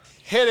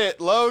Hit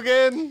it,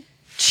 Logan.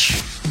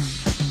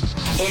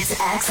 It's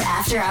X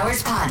After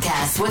Hours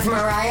Podcast with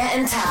Mariah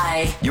and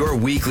Ty. Your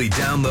weekly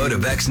download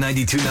of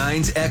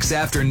X92.9's X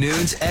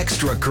Afternoons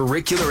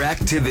extracurricular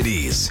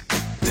activities.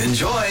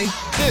 Enjoy.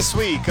 This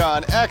week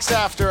on X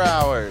After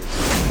Hours.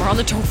 We're on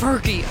the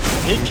Tofurky.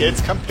 Hey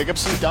kids, come pick up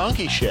some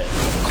donkey shit.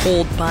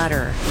 Cold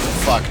butter.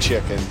 Fuck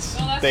chickens.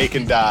 They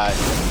can die.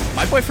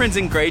 My boyfriend's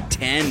in grade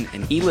 10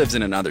 and he lives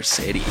in another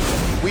city.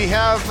 We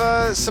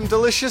have some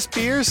delicious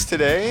beers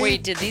today.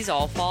 Wait, did these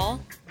all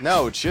fall?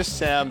 No, just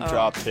Sam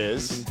dropped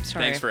his.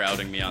 Sorry. Thanks for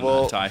outing me on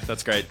that, Ty.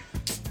 That's great.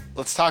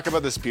 Let's talk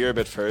about this beer a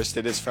bit first.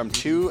 It is from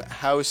Two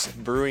House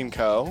Brewing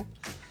Co.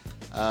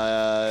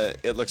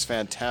 It looks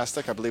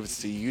fantastic. I believe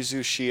it's the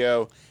Yuzo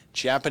Shio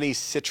Japanese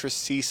Citrus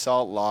Sea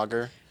Salt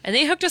Lager. And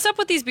they hooked us up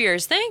with these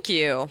beers. Thank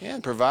you. Yeah,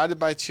 and provided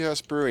by Two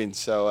House Brewing.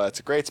 So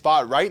it's a great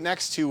spot right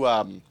next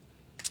to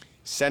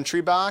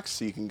Sentry Box.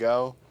 So you can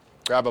go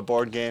grab a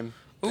board game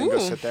and go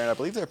sit there. And I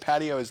believe their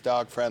patio is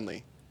dog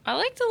friendly. I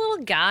like the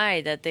little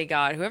guy that they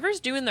got. Whoever's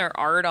doing their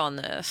art on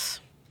this.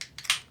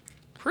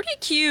 Pretty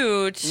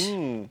cute.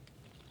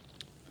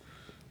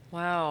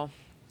 Wow.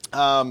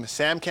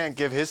 Sam can't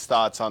give his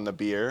thoughts on the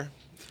beer.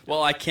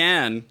 Well, I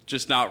can,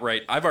 just not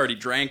right. I've already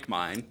drank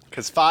mine.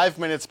 Because 5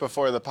 minutes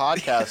before the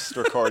podcast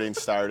recording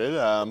started,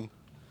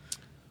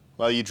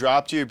 well, you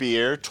dropped your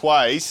beer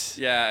twice.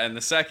 Yeah, and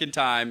the second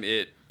time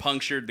it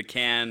punctured the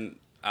can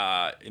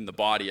in the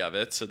body of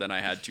it, so then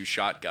I had to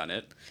shotgun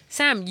it.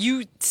 Sam,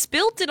 you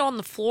spilt it on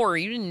the floor.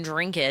 You didn't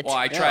drink it. Well,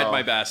 I tried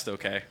my best,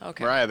 okay?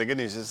 Okay. Right, the good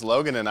news is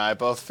Logan and I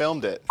both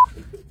filmed it.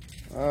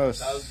 Oh,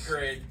 That was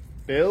great.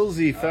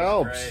 Billsy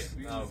Phelps.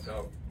 Oh,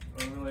 go.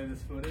 Overlay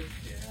this footage?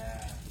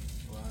 Yeah.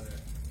 Love it.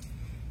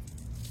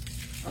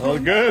 Oh,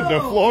 good.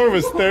 The floor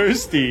was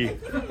thirsty.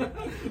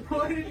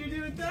 Why did you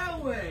do it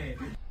that way?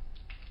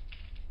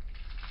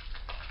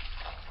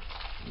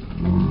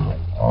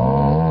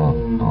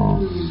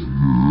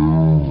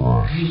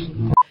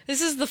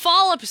 This is the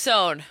fall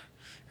episode.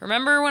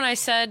 Remember when I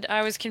said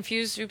I was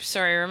confused? Oops,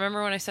 sorry.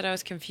 Remember when I said I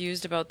was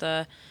confused about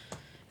the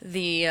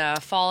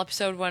fall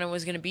episode when it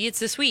was going to be? It's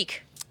this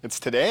week. It's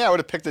today? I would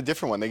have picked a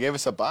different one. They gave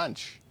us a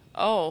bunch.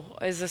 Oh,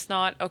 is this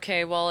not?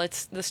 Okay, well,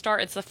 it's the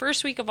start. It's the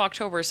first week of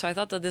October, so I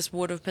thought that this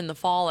would have been the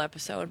fall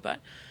episode, but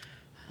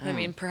I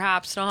mean,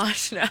 perhaps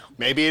not now.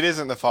 Maybe it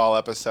isn't the fall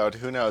episode.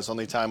 Who knows?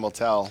 Only time will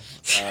tell.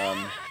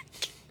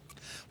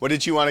 What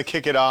did you want to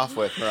kick it off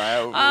with,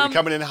 Mariah? Are we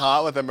coming in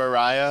hot with a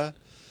Mariah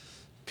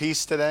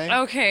piece today?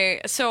 Okay,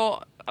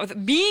 so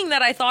being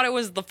that I thought it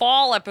was the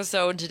fall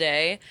episode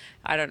today,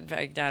 I don't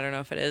know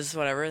if it is.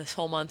 Whatever. This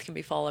whole month can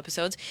be fall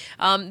episodes.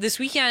 This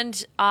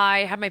weekend I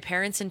had my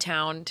parents in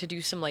town to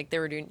do some they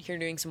were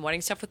doing some wedding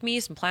stuff with me,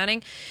 some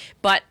planning.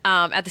 But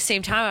at the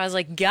same time, I was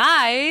like,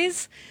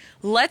 guys,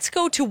 let's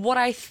go to what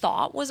I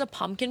thought was a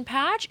pumpkin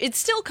patch. It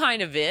still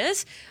kind of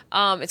is.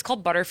 It's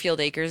called Butterfield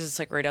Acres.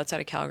 It's right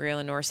outside of Calgary on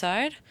the north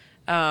side.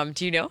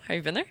 Do you know? Have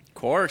you been there? Of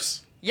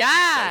course.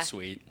 Yeah. So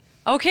sweet.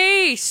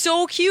 Okay,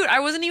 so cute.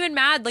 I wasn't even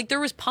mad. There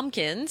was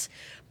pumpkins,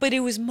 but it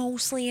was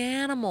mostly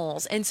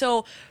animals. And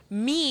so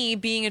me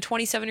being a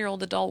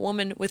 27-year-old adult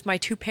woman with my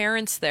two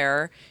parents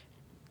there,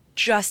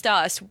 just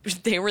us,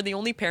 they were the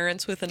only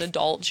parents with an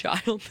adult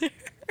child there.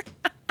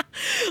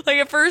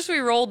 At first we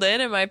rolled in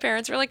and my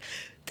parents were like,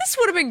 this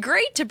would have been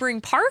great to bring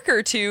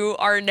Parker to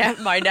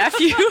my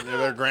nephew.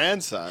 Their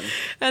grandson.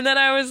 And then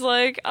I was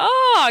like,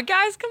 oh,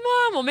 guys, come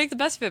on. We'll make the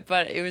best of it.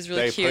 But it was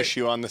really They cute. push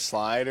you on the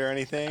slide or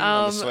anything?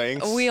 On the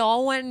swings? We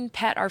all went and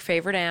pet our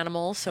favorite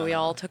animals, so we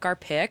all took our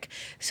pick.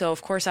 So,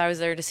 of course, I was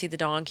there to see the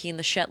donkey and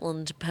the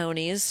Shetland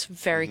ponies.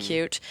 Very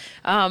cute.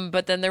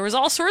 But then there was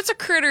all sorts of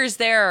critters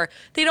there.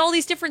 They had all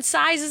these different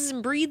sizes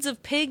and breeds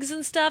of pigs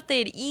and stuff. They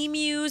had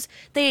emus.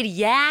 They had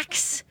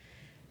yaks.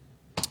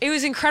 It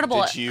was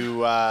incredible. Did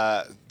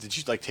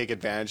you take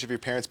advantage of your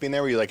parents being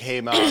there? Were you like, hey,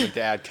 Mom and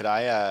Dad, could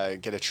I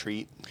get a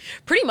treat?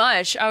 Pretty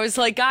much. I was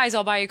like, guys,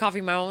 I'll buy you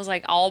coffee. My mom was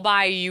like, I'll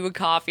buy you a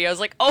coffee. I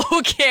was like,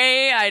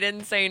 okay. I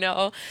didn't say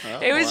no.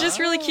 It was just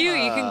really cute.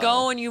 You can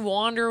go and you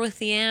wander with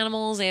the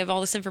animals. They have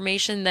all this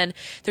information. Then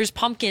there's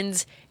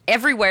pumpkins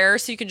everywhere,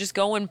 so you can just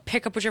go and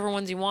pick up whichever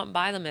ones you want and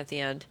buy them at the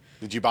end.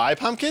 Did you buy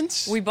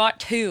pumpkins? We bought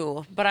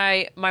two, but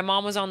my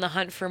mom was on the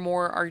hunt for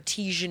more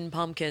artesian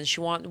pumpkins.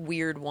 She wanted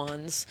weird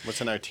ones.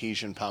 What's an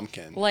artesian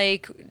pumpkin?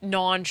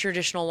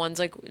 Non-traditional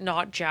ones,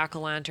 not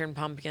jack-o'-lantern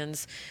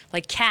pumpkins.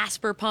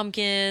 Casper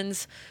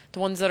pumpkins, the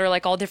ones that are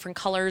all different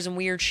colors and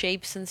weird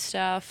shapes and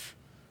stuff.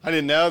 I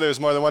didn't know there was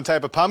more than one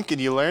type of pumpkin.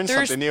 You learn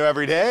something new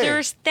every day.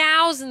 There's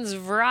thousands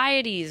of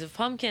varieties of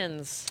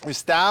pumpkins.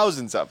 There's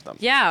thousands of them.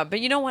 Yeah,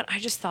 but you know what? I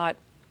just thought,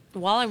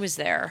 while I was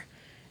there,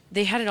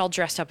 they had it all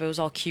dressed up. It was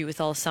all cute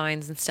with all the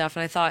signs and stuff.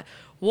 And I thought,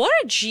 what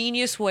a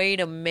genius way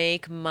to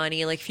make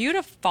money. If you had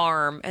a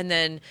farm and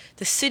then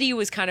the city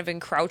was kind of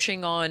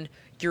encroaching on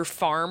your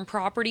farm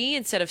property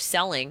instead of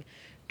selling,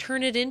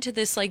 turn it into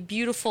this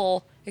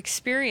beautiful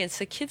experience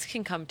that kids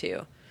can come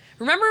to.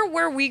 Remember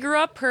where we grew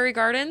up, Prairie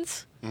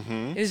Gardens?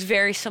 Mm-hmm. It was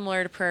very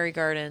similar to Prairie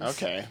Gardens.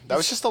 Okay. That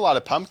was just a lot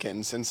of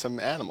pumpkins and some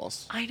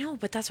animals. I know,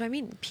 but that's what I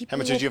mean. People How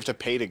much did you have to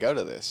pay to go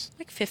to this?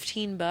 like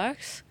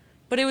 $15.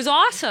 But it was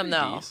awesome, though.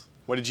 Jeez.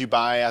 What did you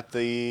buy at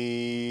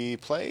the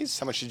place?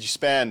 How much did you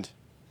spend?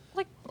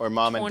 Like Or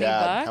mom and 20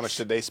 dad? bucks? How much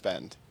did they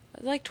spend?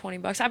 like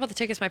 $20. I bought the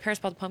tickets. My parents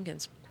bought the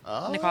pumpkins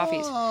and the Oh.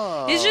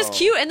 coffees. It's just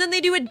cute. And then they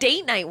do a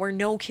date night where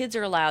no kids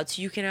are allowed,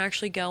 so you can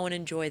actually go and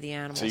enjoy the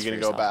animals. So you're going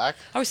for to go yourself. back?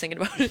 I was thinking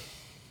about it.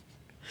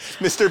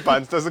 Mr.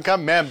 Buns doesn't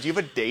come. Ma'am, do you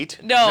have a date?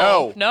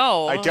 No.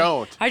 I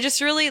don't. I just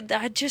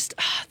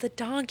the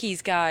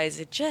donkeys, guys.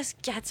 It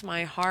just gets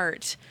my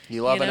heart.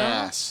 You love an know?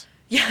 ass.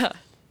 Yeah.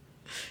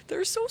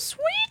 They're so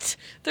sweet.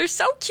 They're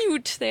so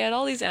cute. They had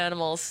all these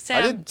animals.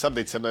 Sam, I did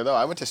something similar, though.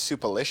 I went to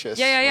Supalicious.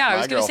 Yeah. with I my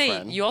was going to say,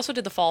 girlfriend. you also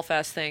did the Fall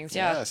Fest things.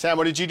 Yeah. Sam,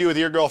 what did you do with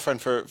your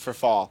girlfriend for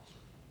fall?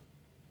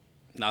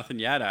 Nothing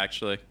yet,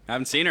 actually. I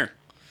haven't seen her.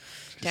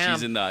 Damn.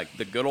 She's in the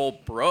good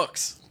old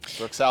Brooks.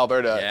 Brooks,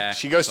 Alberta. Yeah,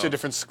 She goes to so- a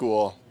different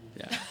school.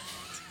 Yeah.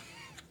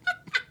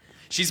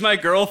 She's my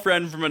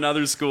girlfriend from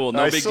another school.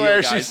 No I big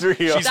swear deal, guys. she's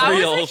real. She's That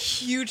real. was a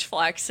huge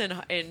flex in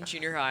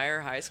junior high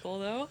or high school,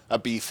 though. A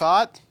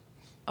beefot?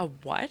 A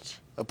what?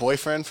 A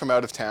boyfriend from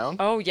out of town?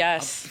 Oh,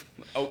 yes.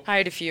 Oh, I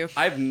had a few.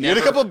 I've You never.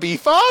 had a couple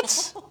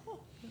beefots?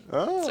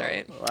 Oh, That's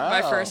right. wow.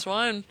 My first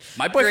one.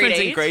 My boyfriend's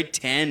Grade in 8. grade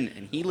 10,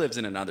 and he lives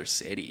in another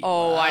city.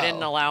 Oh, I Wow.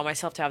 didn't allow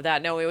myself to have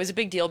that. No, it was a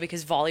big deal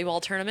because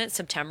volleyball tournament,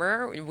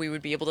 September, we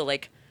would be able to,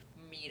 like,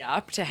 meet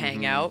up to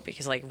hang out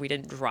because, like, we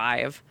didn't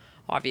drive,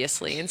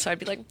 obviously. And so I'd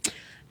be like,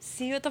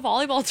 see you at the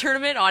volleyball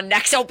tournament on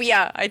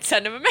Nexopia. I'd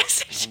send him a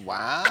message.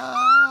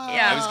 Wow.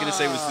 Yeah. I was gonna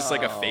say, was this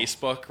like a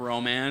Facebook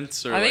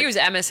romance, or I think like- it was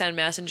MSN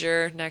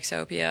Messenger,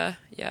 Nexopia.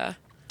 Yeah.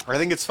 I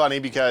think it's funny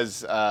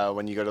because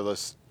when you go to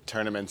those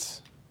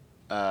tournaments,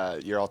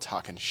 you're all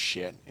talking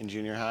shit in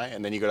junior high,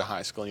 and then you go to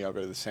high school and you all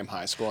go to the same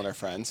high school and are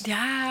friends.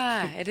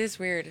 Yeah, it is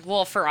weird.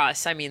 Well, for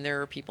us, I mean, there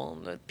were people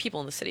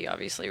in the city.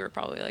 Obviously, were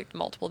probably like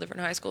multiple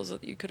different high schools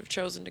that you could have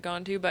chosen to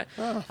gone to. But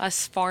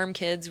us farm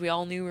kids, we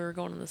all knew we were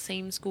going to the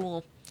same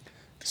school.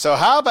 So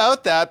how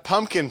about that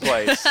pumpkin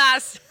place?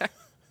 no,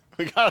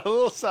 We got a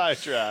little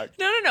sidetracked.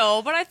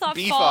 no. But I thought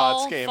Beef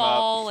fall, odds came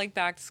fall, like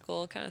back to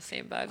school, kind of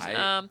same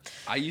vibes.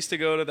 I used to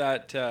go to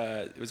that.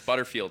 It was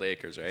Butterfield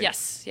Acres, right?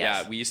 Yes.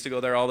 Yeah, we used to go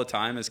there all the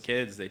time as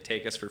kids. They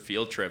take us for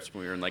field trips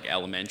when we were in like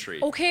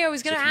elementary. Okay, I was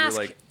So gonna if you ask.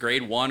 were like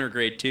grade 1 or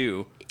grade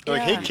 2. They're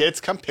like, hey Yeah.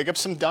 kids, come pick up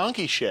some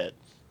donkey shit.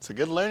 It's a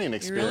good learning you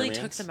experience. really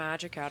took the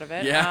magic out of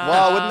it. Yeah.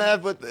 Well, wouldn't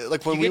that? But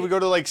like when You we get- would go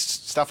to like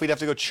stuff, we'd have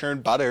to go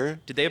churn butter.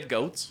 Did they have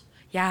goats?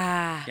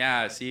 Yeah.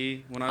 Yeah.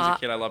 See, when I was a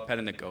kid, I loved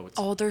petting the goats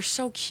Oh, they're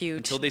so cute.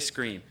 until they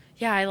scream.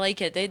 Yeah, I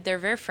like it. They're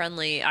very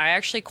friendly. I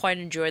actually quite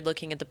enjoyed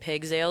looking at the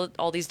pigs. They had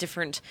all these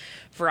different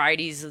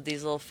varieties of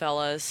these little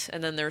fellas,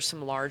 and then there's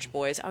some large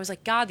boys. I was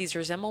like, God, these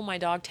resemble my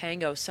dog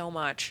Tango so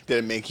much. Did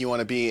it make you want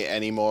to be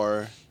any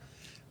more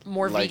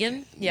More like,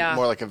 vegan? Yeah.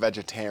 more like a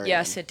vegetarian?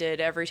 Yes, it did.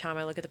 Every time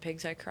I look at the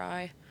pigs, I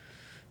cry.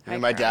 I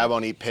mean, my dad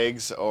won't eat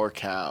pigs or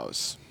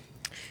cows.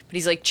 But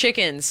he's like,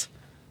 chickens.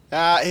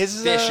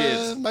 His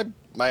Fishes.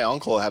 My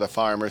uncle had a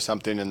farm or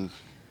something, and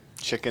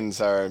chickens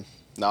are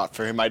not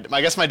for him. I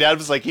guess my dad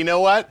was like, you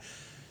know what?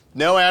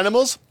 No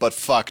animals, but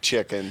fuck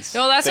chickens.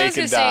 No, that's They what I was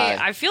can going to say.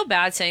 die. I feel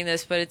bad saying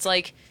this, but it's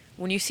like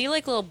when you see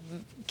like little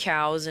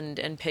cows and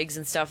pigs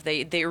and stuff,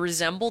 they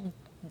resemble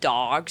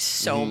dogs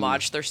so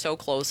much. They're so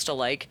close to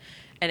like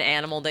an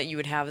animal that you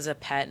would have as a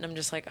pet. And I'm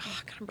just like, oh,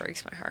 it kind of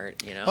breaks my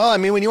heart, you know? Well, I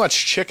mean, when you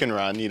watch Chicken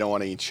Run, you don't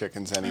want to eat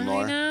chickens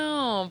anymore. I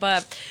know,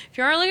 but if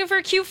you are looking for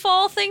a cute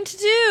fall thing to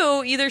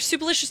do, either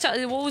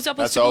Supalicious. What was up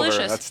with That's over.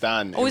 Supalicious? That's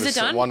done. Oh, is it was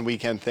done? One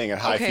weekend thing at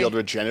Okay. Highfield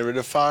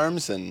Regenerative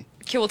Farms, and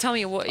Okay, well, tell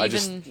me what. I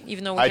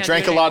Even though we I can't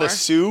drank do a it lot anymore. of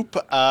soup. Do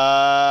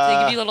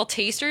they give you little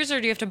tasters, or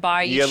do you have to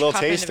buy each you get little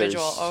cup tasters.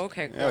 individual? Oh,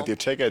 okay, cool. Yeah, with your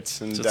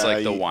tickets, and So it's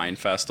like the you- wine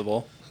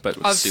festival, but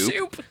with of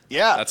soup.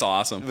 Yeah, That's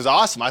awesome. It was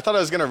awesome. I thought I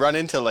was gonna run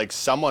into like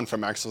someone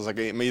from Axel. I was like,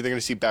 I'm either gonna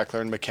see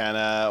Beckler and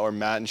McKenna, or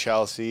Matt and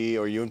Chelsea,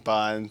 or you and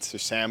Bunce, or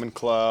Sam and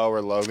Chloe,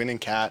 or Logan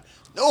and Kat.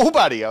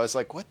 Nobody. I was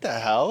like, what the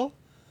hell?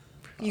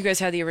 You guys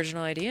had the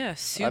original idea.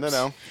 Soups. I don't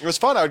know. It was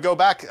fun. I would go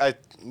back.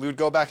 We would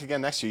go back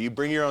again next year. You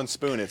bring your own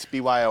spoon. It's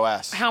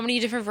BYOS. How many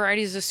different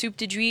varieties of soup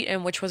did you eat,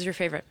 and which was your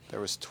favorite? There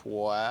was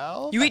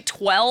 12. You ate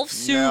 12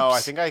 soups. No,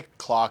 I think I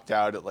clocked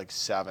out at like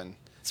 7.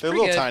 They're pretty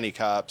little good. tiny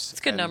cups. It's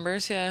good and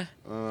numbers, yeah.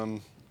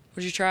 What'd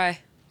you try?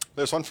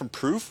 There's one from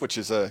Proof, which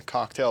is a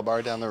cocktail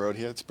bar down the road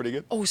here. It's pretty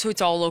good. Oh, so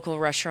it's all local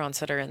restaurants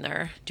that are in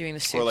there doing the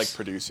soups. Or like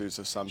producers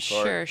of some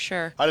sort. Sure,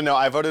 sure. I don't know.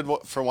 I voted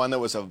for one that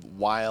was a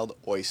wild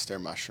oyster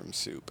mushroom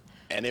soup,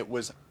 and it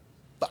was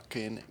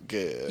fucking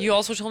good. You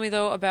also told me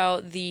though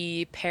about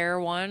the pear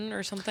one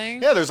or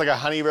something. Yeah, there's like a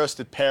honey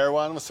roasted pear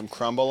one with some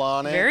crumble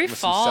on it. Very with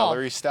fall. some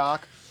celery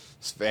stalk.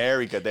 It's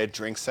very good. They had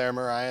drinks there,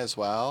 Mariah, as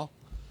well.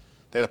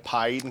 They had a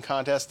pie eating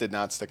contest. Did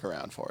not stick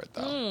around for it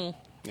though.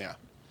 Yeah.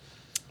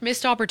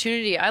 Missed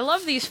opportunity. I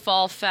love these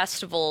fall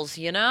festivals,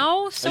 you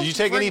know? So Did you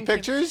take any freaking-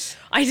 pictures?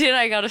 I did.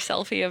 I got a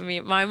selfie of me.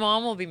 My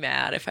mom will be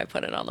mad if I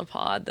put it on the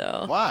pod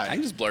though. I Why?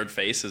 just blurred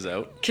faces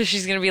out. Because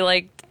she's going to be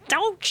like,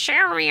 don't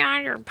share me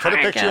on your podcast. Put a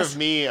picture of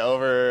me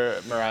over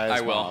Mariah's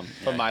I will. mom.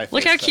 Put my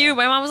Look face how cute. there.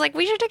 My mom was like,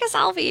 we should take a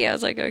selfie. I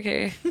was like,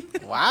 okay.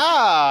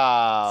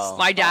 Wow.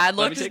 My dad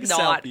Let me looks take a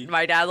not. selfie.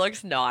 My dad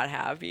looks not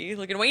happy.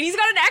 Look at Wayne. He's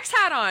got an X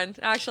hat on.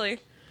 Actually,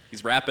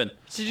 He's rapping.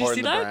 did you Supporting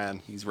see the that?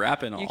 brand. He's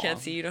rapping. You can't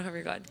see. You don't have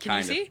your glasses. Can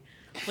Kind you of. see?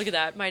 Look at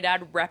that. My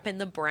dad repping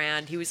the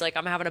brand. He was like,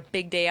 I'm having a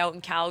big day out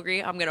in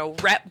Calgary. I'm gonna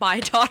rep my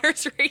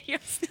daughter's radio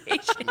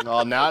station.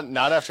 Well,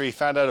 not after he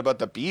found out about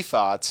the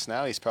B-thoughts.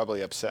 Now he's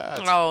probably upset.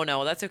 Oh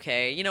no, that's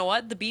okay. You know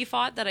what? The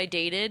B-thought that I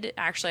dated,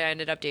 actually, I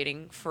ended up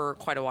dating for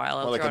quite a while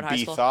More like throughout a high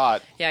school.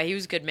 B-thought. Yeah, he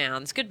was good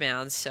man's.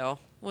 So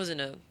wasn't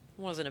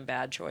a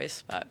bad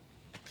choice, but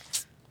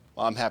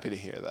Well, I'm happy to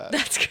hear that.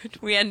 that's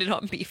good. We ended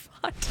on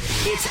B-thought.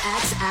 It's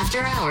X After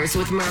Hours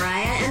with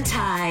Mariah and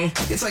Ty.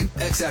 It's like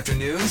X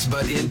Afternoons,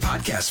 but in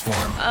podcast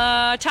form.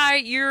 Ty,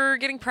 you're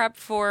getting prepped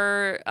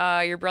for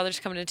your brother's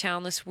coming to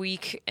town this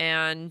week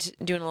and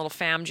doing a little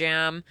fam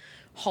jam,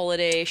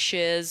 holiday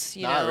shiz.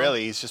 You Not know?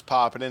 really. He's just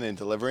popping in and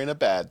delivering a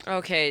bed.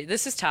 Okay,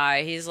 this is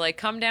Ty. He's like,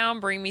 come down,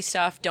 bring me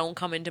stuff. Don't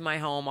come into my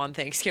home on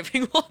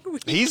Thanksgiving long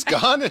week. He's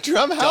gone to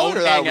Drum Don't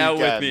Howler that hang out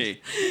weekend. with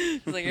me.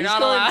 He's like, you're He's not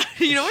going- allowed.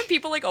 You know when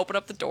people like open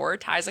up the door,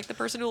 Ty's like the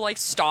person who like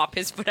stop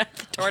his foot at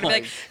the door and be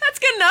like, Oh. that's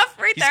good enough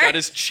right He's there. got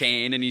his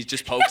chain and he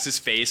just pokes his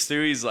face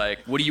through. He's like,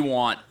 "What do you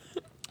want?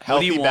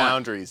 Healthy do you want?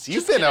 boundaries.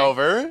 You've been kidding.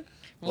 over.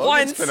 Logan's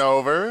Once. been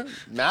over.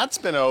 Matt's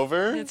been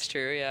over. It's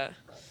true, yeah.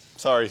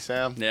 Sorry,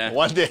 Sam. Yeah.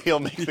 One day he'll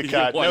make the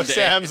cut. One No day.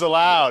 Sam's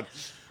allowed.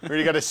 We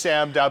already got a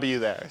Sam W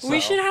there. We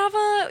so. should have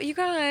a, you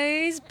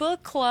guys,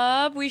 book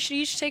club. We should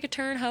each take a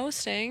turn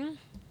hosting,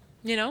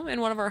 you know,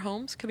 in one of our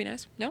homes. Could be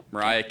nice. No?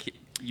 Mariah,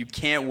 you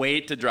can't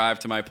wait to drive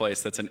to my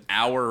place. That's an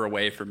hour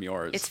away from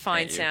yours. It's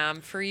fine, Can't you?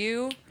 Sam. For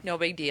you, no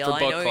big deal. For I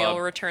book know club.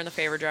 you'll return the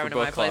favor driving For to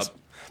my book place. club.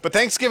 But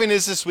Thanksgiving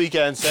is this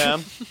weekend,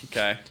 Sam.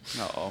 Okay.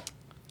 Uh-oh.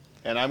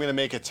 And I'm going to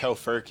make a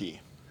Tofurky.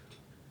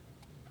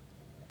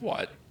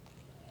 What?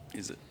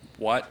 Is it?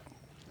 What?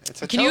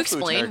 It's a Can you tofu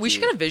explain? We turkey.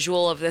 should get a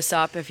visual of this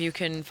up if you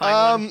can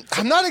find one.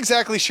 I'm not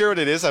exactly sure what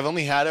it is. I've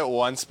only had it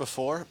once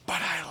before,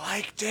 but I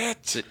liked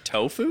Is it. it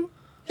tofu?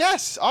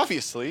 Yes,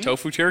 obviously.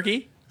 Tofu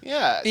turkey?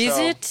 Yeah. Is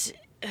so- it?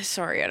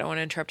 Sorry, I don't want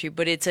to interrupt you,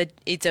 but it's a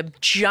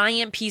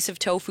giant piece of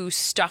tofu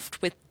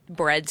stuffed with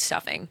bread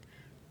stuffing.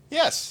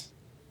 Yes.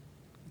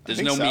 There's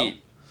think no so.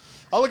 meat.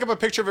 I'll look up a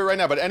picture of it right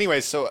now. But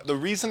anyway, so the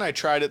reason I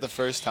tried it the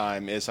first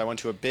time is I went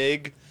to a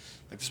big,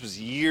 like this was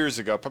years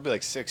ago, probably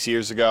like 6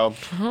 years ago.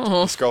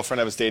 This girlfriend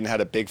I was dating had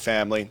a big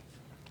family.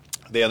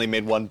 They only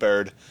made one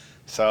bird.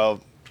 So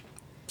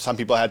some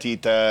people had to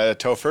eat the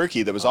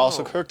Tofurky that was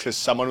also cooked because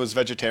someone was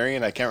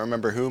vegetarian. I can't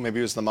remember who. Maybe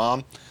it was the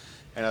mom.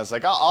 And I was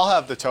like, I'll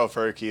have the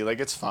Tofurky.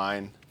 Like, it's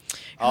fine.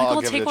 I'll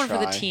give take it a one for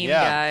the try." team,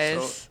 Yeah,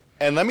 guys. so-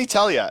 and let me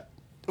tell you,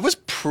 it was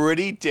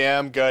pretty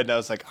damn good. And I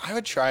was like, I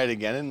would try it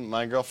again. And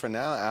my girlfriend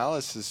now,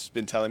 Alice, has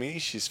been telling me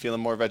she's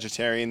feeling more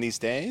vegetarian these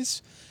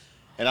days.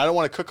 And I don't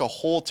want to cook a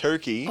whole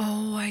turkey.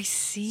 Oh, I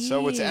see.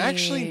 So it's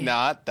actually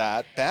not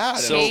that bad.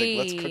 So- and I was like,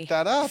 let's cook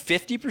that up.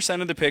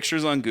 50% of the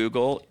pictures on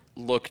Google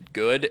look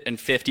good, and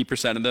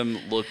 50% of them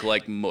look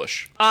like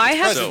mush. I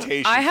have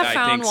presentation. I have I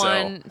found think so.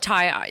 one,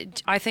 Ty.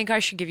 I think I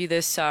should give you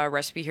this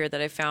recipe here that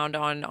I found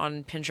on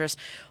Pinterest.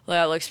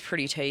 Well, that looks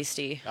pretty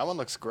tasty. That one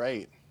looks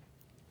great.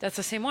 That's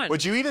the same one.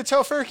 Would you eat a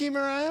Tofurky,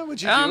 Mariah?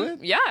 Would you do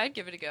it? Yeah, I'd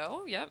give it a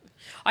go. Yep.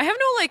 I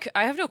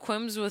have no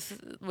qualms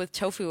with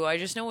tofu. I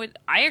just know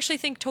I actually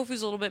think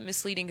tofu's a little bit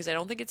misleading because I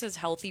don't think it's as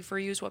healthy for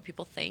you as what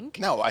people think.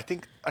 No, I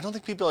don't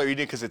think people are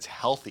eating it because it's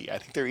healthy. I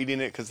think they're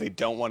eating it because they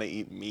don't want to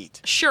eat meat.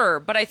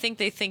 Sure, but I think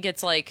they think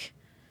it's like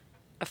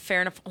a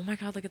fair enough. Oh my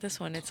god, look at this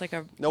one. It's like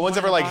a. No one's one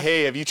ever in a like, box.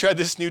 hey, have you tried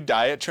this new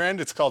diet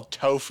trend? It's called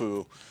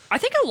tofu. I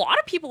think a lot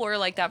of people were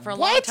like that for a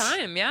long What?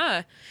 time.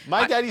 Yeah.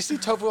 My dad used to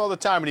eat tofu all the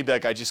time, and he'd be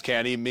like, I just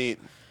can't eat meat.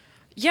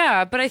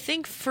 Yeah, but I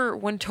think for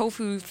when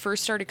tofu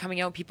first started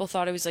coming out, people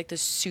thought it was like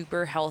this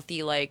super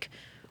healthy like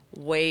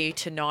way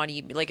to not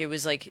eat, like it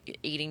was like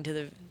eating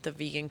to the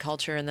vegan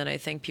culture, and then I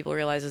think people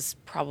realize it's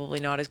probably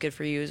not as good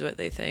for you as what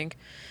they think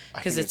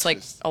because think it's it's like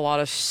just- a lot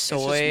of It's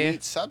just soy.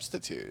 meat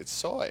substitute. It's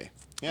soy.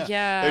 Yeah.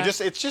 Yeah.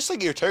 It's just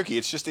like your turkey.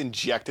 It's just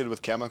injected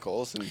with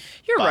chemicals and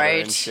You're butter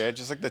right. and shit.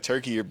 Just like the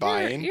turkey you're You're,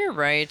 buying. you're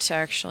right,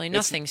 actually.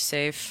 Nothing's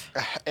safe.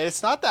 And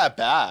it's not that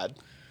bad.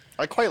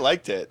 I quite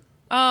liked it.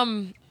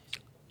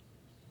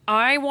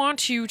 I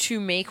want you to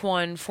make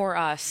one for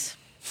us.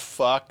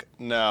 Fuck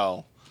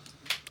no.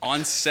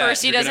 On set,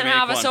 First, he you're gonna doesn't make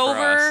have one us for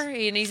over,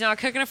 and he's not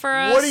cooking it for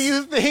us. What do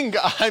you think?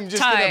 I'm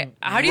just Ty, gonna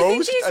how do you think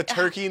roast these- a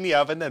turkey in the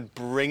oven, then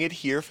bring it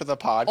here for the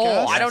podcast.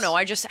 Oh, I don't know.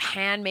 I just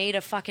handmade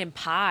a fucking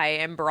pie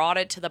and brought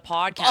it to the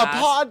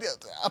podcast.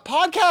 A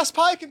podcast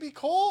pie can be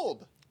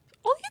cold.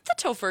 I'll eat the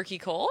tofurky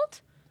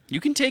cold. You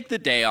can take the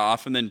day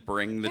off and then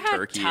bring the Yeah,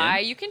 turkey Ty,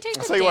 in. you can take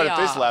I'll the tell you day what, if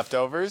there's off.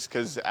 leftovers,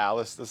 because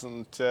Alice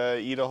doesn't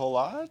eat a whole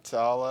lot,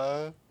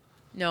 I'll.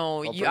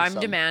 No, I'll bring I'm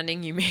some.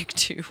 demanding you make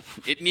two.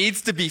 It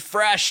needs to be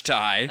fresh,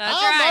 Ty. That's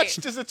How right. much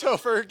does a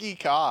tofurkey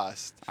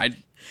cost?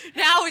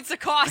 Now it's a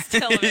cost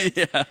element.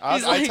 Yeah.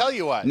 I tell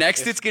you what.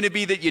 Next, it's going to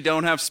be that you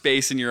don't have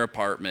space in your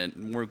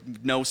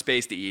apartment. No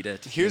space to eat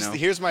it.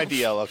 Here's my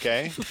deal,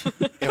 okay?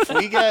 If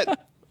we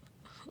get...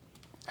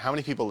 How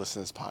many people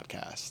listen to this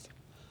podcast?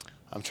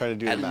 I'm trying to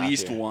do the At math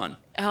least here. one.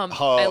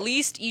 At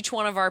least each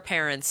one of our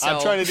parents. So.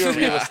 I'm trying to do a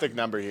realistic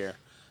number here.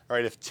 All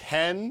right, if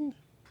 10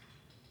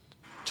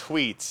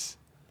 tweets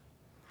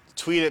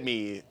tweet at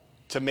me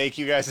to make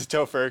you guys a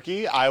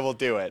Tofurky, I will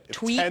do it. If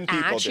Tweet 10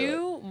 people at do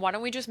you? it. Why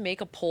don't we just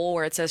make a poll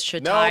where it says,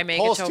 should No, Ty make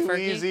a poll's too Tofurky?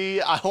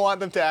 easy. I want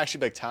them to actually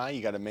be like, Ty,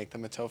 you got to make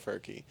them a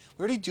Tofurky. We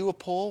already do a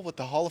poll with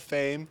the Hall of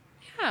Fame.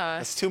 Yeah.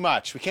 That's too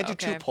much. We can't do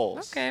Okay. two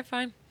polls. Okay,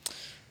 fine.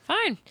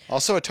 Fine.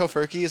 Also, a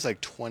Tofurky is like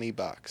 $20.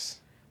 What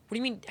do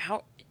you mean?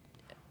 How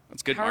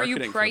That's good are marketing you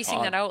for the pricing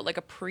pod. that out? Like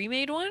a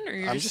pre-made one? Or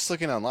you're I'm just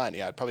looking online.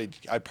 Yeah,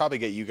 I'd probably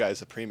get you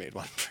guys a pre-made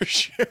one for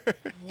sure.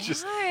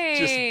 just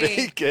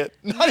bake it.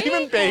 Not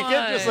even bake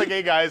it. Just like,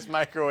 hey guys,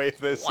 microwave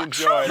this.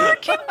 Enjoy. How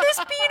hard can this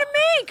be to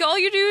make? All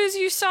you do is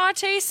you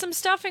saute some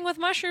stuffing with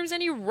mushrooms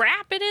and you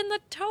wrap it in the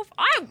tofu.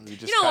 You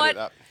just You know cut what? it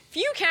up. If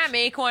you can't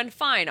make one,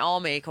 fine, I'll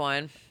make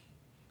one.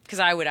 Because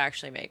I would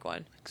actually make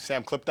one.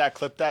 Sam, clip that,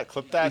 clip that,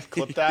 clip that,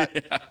 clip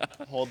that.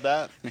 Hold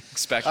that.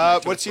 Expect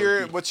What's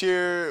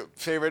your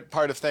favorite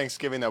part of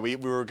Thanksgiving? Though we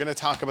were gonna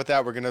talk about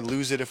that. We're gonna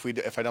lose it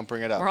if I don't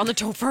bring it up. We're on the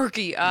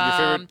Tofurky. Your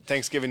favorite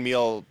Thanksgiving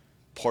meal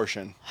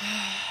portion?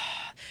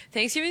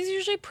 Thanksgiving is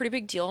usually a pretty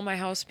big deal in my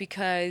house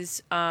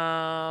because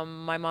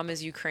my mom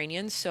is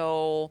Ukrainian,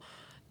 so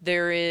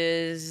there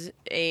is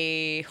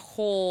a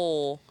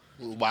whole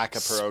Whack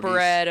of pierogies.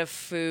 spread of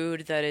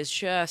food that is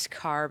just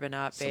carbing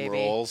up, Some baby.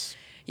 rolls.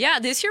 Yeah,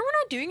 this year we're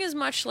not doing as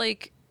much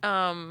like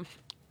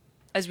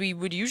as we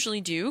would usually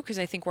do because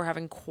I think we're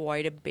having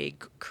quite a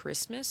big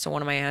Christmas. So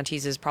one of my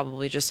aunties is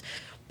probably just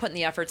putting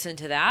the efforts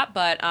into that.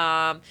 But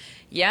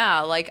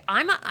yeah, like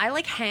I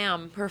like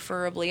ham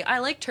preferably. I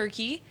like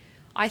turkey.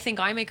 I think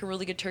I make a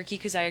really good turkey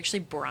because I actually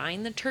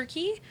brine the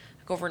turkey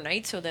like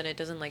overnight so then it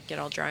doesn't like get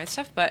all dry and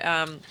stuff. But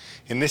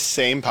In this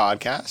same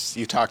podcast,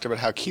 you talked about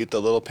how cute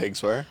the little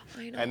pigs were,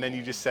 I know. and then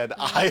you just said,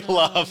 "I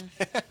love."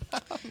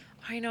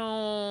 I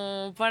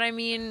know, but I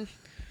mean,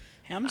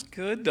 Ham's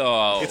good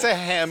though. It's a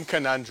ham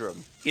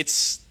conundrum.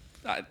 It's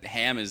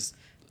ham is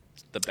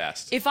the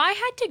best. if I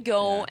had to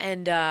go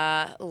and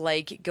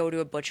like go to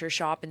a butcher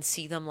shop and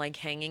see them like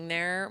hanging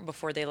there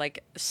before they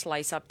like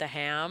slice up the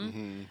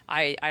ham,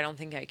 I don't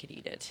think I could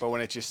eat it. But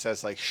when it just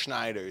says like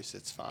Schneider's,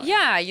 it's fine.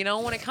 Yeah, you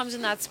know, when it comes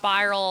in that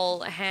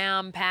spiral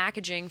ham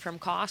packaging from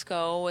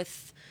Costco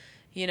with,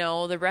 you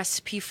know, the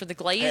recipe for the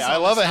glaze. Hey, on I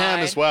love the a ham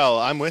side. as well.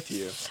 I'm with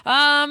you.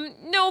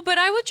 No, but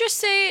I would just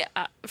say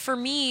for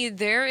me,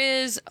 there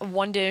is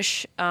one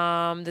dish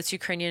that's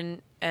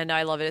Ukrainian and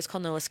I love it. It's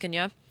called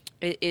naliskanya.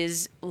 It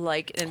is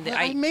like, and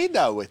I made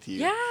that with you.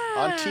 Yeah.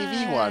 On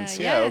TV once.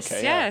 Yeah. Yes,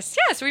 Okay. yes,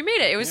 yes. We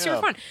made it. It was super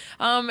Yeah.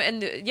 fun.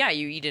 And yeah,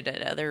 you eat it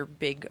at other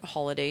big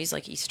holidays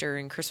like Easter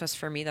and Christmas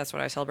for me. That's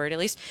what I celebrate at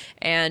least.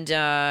 And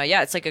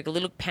yeah, it's like a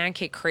little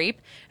pancake crepe,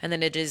 and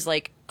then it is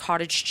like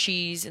cottage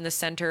cheese in the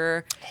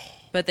center.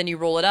 But then you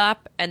roll it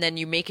up, and then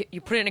you make it.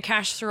 You put it in a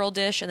casserole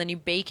dish, and then you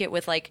bake it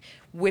with like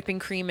whipping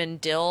cream and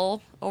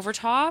dill over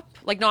top,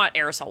 like not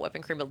aerosol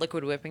whipping cream, but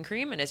liquid whipping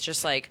cream, and it's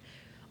just like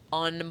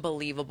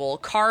unbelievable.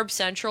 Carb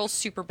central,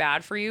 super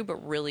bad for you, but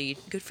really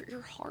good for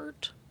your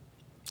heart.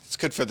 It's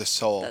good for the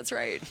soul. That's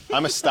right.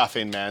 I'm a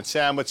stuffing man.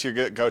 Sam, what's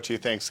your go-to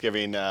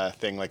Thanksgiving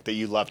thing like that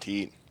you love to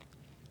eat?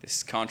 This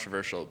is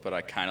controversial, but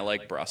I kind of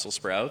like Brussels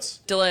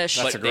sprouts. Delish.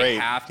 That's But a great- they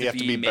have to, you have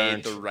to be, be made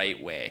burnt. the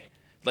right way.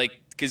 Like,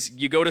 because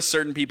you go to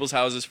certain people's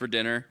houses for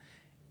dinner,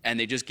 and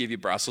they just give you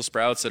Brussels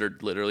sprouts that are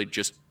literally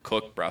just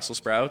cooked Brussels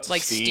sprouts.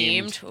 Like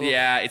Steamed. steamed. Ooh.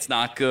 yeah, it's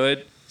not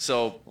good.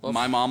 So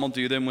my mom will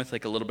do them with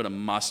like a little bit of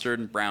mustard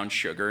and brown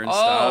sugar and Oh,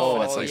 stuff.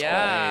 And it's like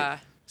yeah.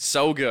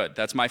 so good.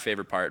 That's my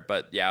favorite part.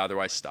 But yeah,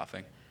 otherwise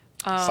stuffing.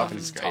 Stuffing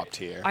is top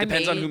tier.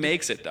 Depends on who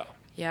makes it though.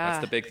 Yeah.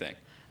 That's the big thing.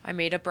 I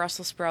made a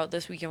Brussels sprout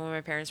this weekend when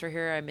my parents were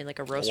here. I made like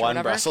a roast or One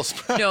whatever. Brussels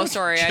sprout? No,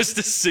 sorry. Just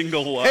a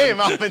single one. Hey,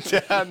 Mom and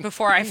Dad.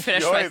 Before I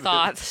finish Enjoy my this.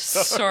 thoughts.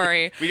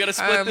 Sorry. We got to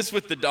split this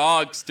with the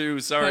dogs too.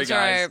 Sorry, That's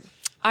guys. right.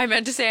 I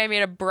meant to say I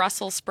made a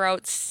Brussels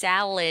sprout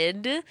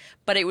salad,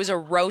 but it was a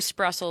roast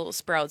Brussels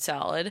sprout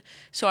salad.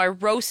 So I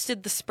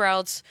roasted the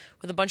sprouts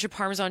with a bunch of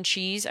Parmesan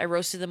cheese. I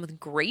roasted them with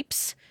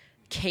grapes,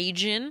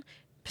 Cajun,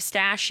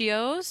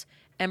 pistachios,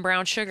 and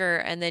brown sugar.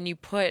 And then you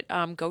put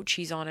goat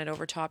cheese on it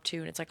over top too.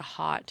 And it's like a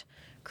hot,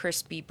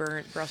 crispy,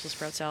 burnt Brussels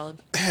sprout salad.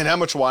 And how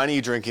much wine are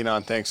you drinking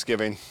on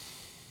Thanksgiving?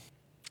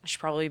 I should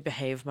probably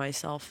behave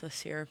myself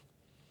this year.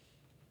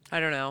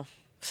 I don't know.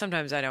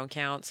 Sometimes I don't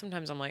count.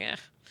 Sometimes I'm like,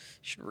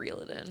 should reel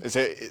it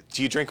in.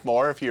 Do you drink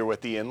more if you're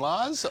with the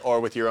in-laws or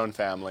with your own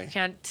family?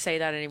 Can't say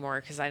that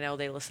anymore because I know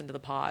they listen to the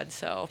pod.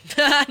 So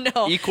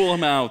no, Equal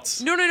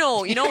amounts.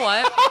 no. You know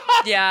what?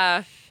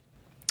 Yeah,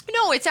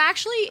 No,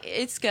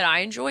 it's good. I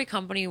enjoy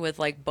company with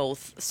like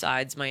both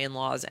sides, my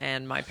in-laws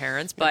and my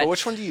parents. But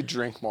which one do you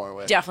drink more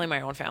with? definitely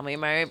my own family.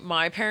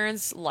 My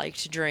parents like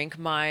to drink.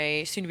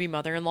 My soon-to-be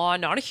mother-in-law,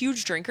 not a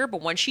huge drinker,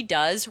 but when she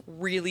does,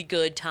 really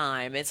good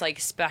time. It's like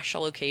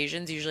special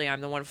occasions. Usually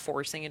I'm the one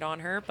forcing it on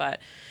her. But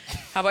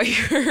how about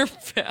your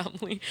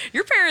family?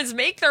 Your parents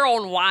make their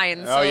own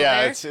wine. Oh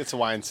yeah, it's a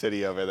wine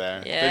city over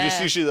there. Yeah. They're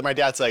just usually, my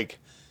dad's like,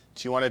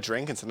 "Do you want a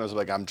drink?" And sometimes I'm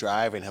like, "I'm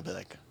driving." He'll be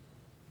like,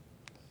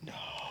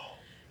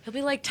 He'll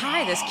be like,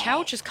 Ty, this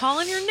couch is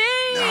calling your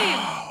name.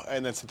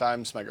 and then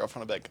sometimes my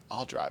girlfriend will be like,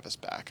 "I'll drive us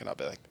back," and I'll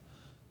be like,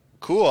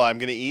 "Cool, I'm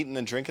gonna eat and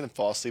then drink and then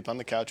fall asleep on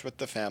the couch with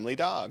the family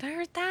dog."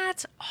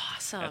 That's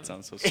awesome. That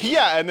sounds so sweet.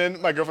 Yeah, and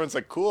then my girlfriend's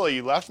like, "Cool,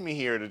 you left me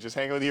here to just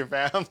hang with your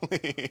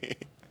family."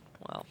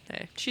 Well,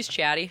 hey, she's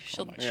chatty.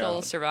 She'll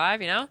God.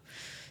 survive, you know?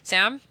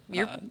 Sam,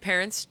 your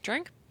parents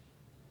drink?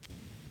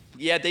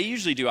 Yeah, they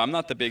usually do. I'm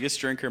not the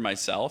biggest drinker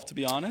myself, to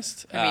be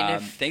honest. I mean,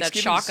 if that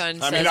Thanksgiving's-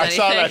 shotgun I says mean, I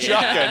saw that anything.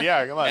 shotgun.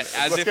 Yeah, come on. As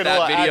Let's if get a that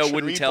little video action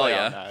wouldn't tell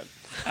replay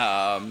ya.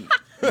 on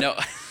that. No.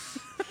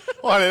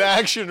 On an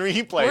action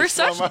replay. We're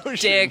slow such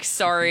motion. dicks,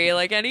 sorry.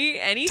 Like any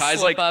Ty's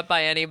slip like, up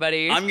by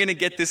anybody. I'm going to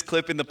get this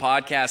clip in the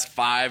podcast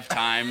 5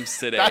 times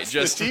today. That's the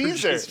just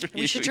teaser. For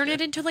we should turn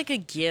it into like a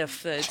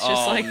GIF that's just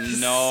Oh, like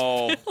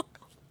no.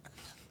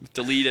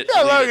 Delete it.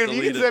 Yeah, delete Logan, it, if you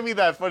delete can it. send me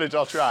that footage,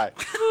 I'll try.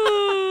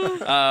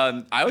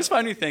 I always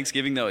find with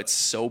Thanksgiving, though, it's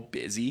so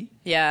busy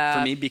Yeah.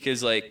 for me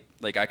because, like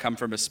I come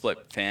from a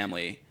split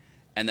family,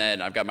 and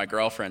then I've got my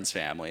girlfriend's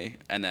family,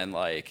 and then,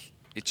 like,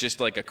 it's just,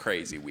 like, a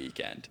crazy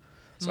weekend.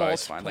 So I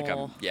always find, like, I'm,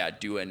 Multiple.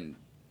 doing,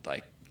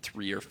 like,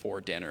 3 or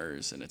 4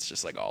 dinners, and it's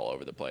just, like, all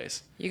over the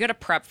place. You gotta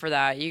prep for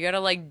that. You gotta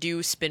like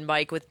do spin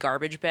bike with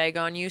garbage bag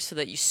on you so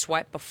that you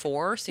sweat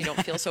before, so you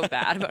don't feel so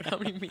bad about how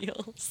many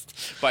meals.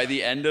 By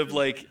the end of,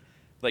 like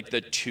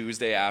the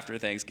Tuesday after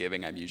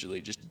Thanksgiving, I'm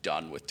usually just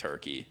done with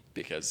turkey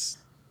because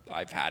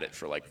I've had it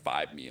for, like,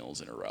 5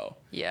 meals in a row.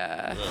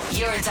 Yeah.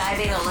 You're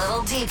diving a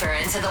little deeper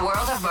into the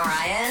world of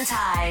Mariah and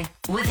Ty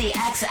with the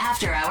X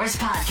After Hours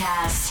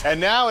podcast. And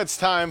now it's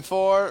time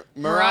for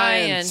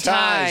Mariah and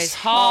Ty's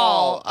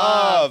Hall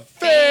of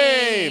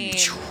Fame.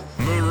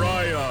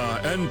 Mariah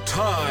and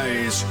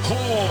Ty's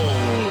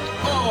Hall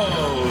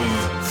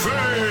of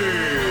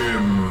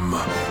Fame.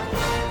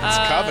 It's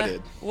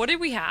coveted. What did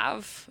we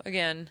have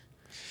again?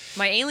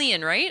 My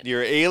alien, right?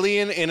 Your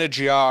alien in a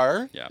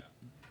jar Yeah.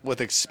 with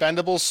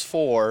Expendables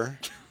 4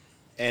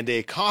 and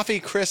a coffee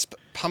crisp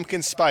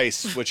pumpkin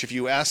spice, which, if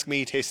you ask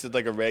me, tasted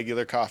like a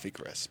regular coffee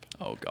crisp.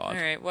 Oh, God.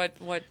 All right. What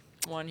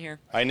one here?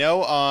 I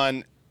know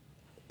on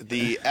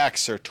the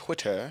X or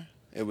Twitter,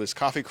 it was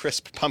coffee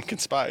crisp pumpkin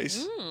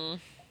spice.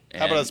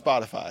 How about on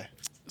Spotify?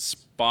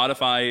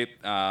 Spotify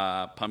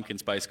pumpkin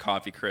spice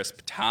coffee crisp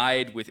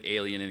tied with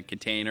alien in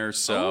container,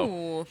 so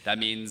Ooh. that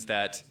means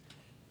that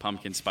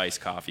pumpkin spice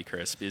coffee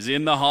crisp is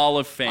in the Hall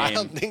of Fame. I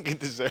don't think it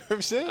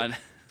deserves it. And-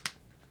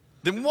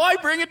 then why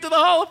bring it to the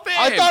Hall of Fame?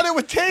 I thought it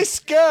would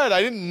taste good.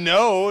 I didn't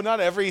know. Not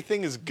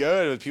everything is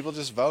good. People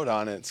just vote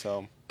on it.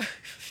 So,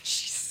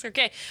 Jeez.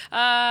 Okay.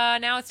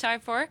 Now it's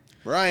time for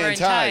Mariah and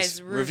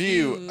Ty's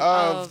review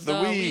of the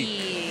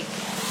week.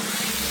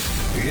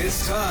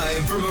 It's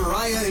time for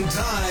Mariah and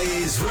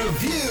Ty's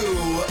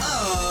review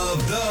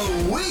of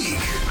the week.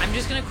 I'm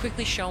just gonna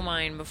quickly show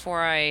mine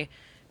before I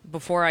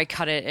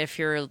cut it. If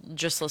you're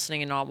just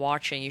listening and not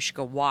watching, you should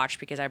go watch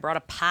because I brought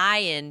a pie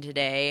in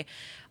today.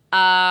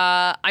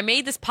 I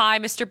made this pie.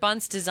 Mr.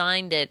 Bunce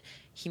designed it.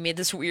 He made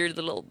this weird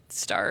little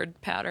starred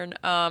pattern.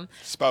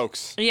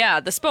 Spokes. Yeah,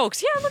 the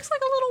spokes. Yeah, it looks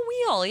like a little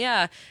wheel.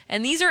 Yeah,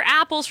 and these are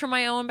apples from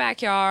my own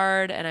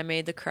backyard, and I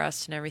made the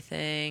crust and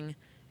everything,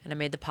 and I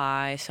made the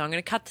pie. So I'm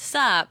gonna cut this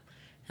up,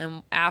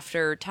 and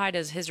after Ty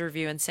does his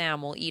review and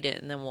Sam will eat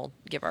it, and then we'll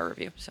give our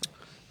review. So.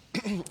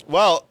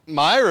 Well,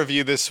 my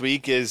review this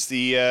week is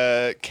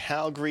the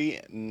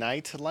Calgary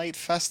Nightlight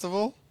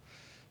Festival.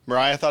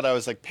 Mariah thought I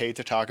was like paid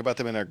to talk about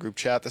them in our group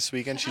chat this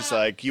weekend. She's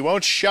like, "You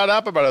won't shut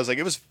up about it." I was like,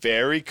 "It was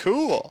very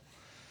cool."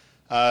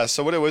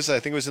 So what it was, I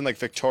think it was in like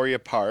Victoria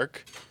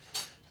Park,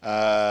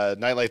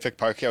 Nightlight Vic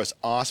Park. Yeah, it was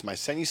awesome. I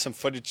sent you some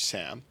footage,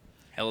 Sam,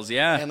 Hells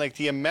yeah. and like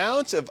the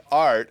amount of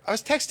art. I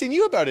was texting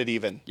you about it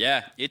even.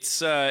 Yeah,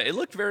 it's it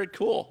looked very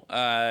cool.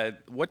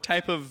 What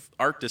type of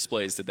art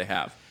displays did they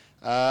have?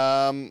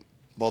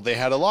 Well, they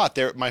had a lot.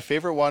 My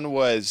favorite one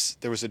was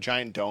there was a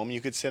giant dome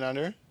you could sit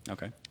under.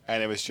 Okay.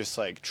 And it was just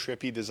like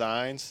trippy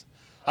designs.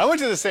 I went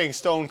to this thing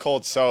stone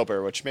cold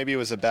sober, which maybe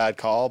was a bad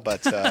call,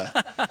 but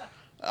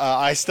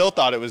I still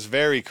thought it was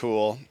very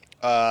cool.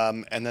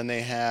 And then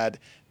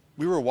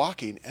we were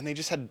walking, and they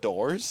just had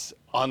doors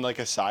on like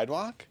a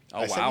sidewalk.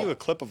 Oh, I sent wow. you a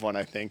clip of one,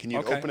 I think, and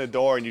you'd Okay. open a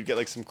door and you'd get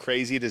like some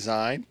crazy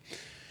design.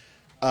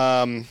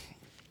 And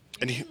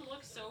you,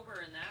 look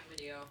sober in that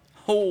video.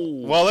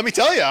 Oh. well, let me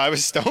tell you, I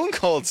was stone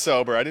cold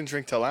sober. I didn't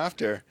drink till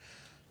after.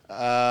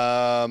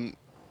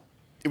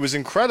 It was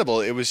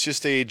incredible. It was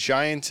just a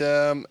giant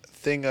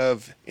thing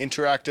of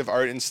interactive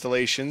art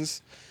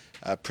installations,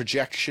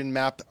 projection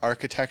map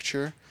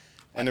architecture,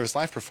 and there was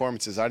live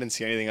performances. I didn't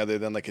see anything other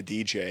than like a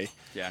DJ.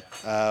 Yeah.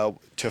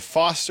 To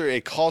foster a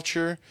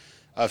culture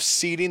of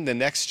seeding the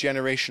next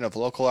generation of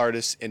local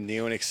artists in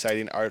new and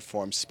exciting art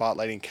forms,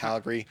 spotlighting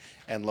Calgary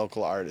and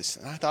local artists.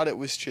 And I thought it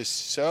was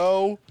just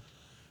so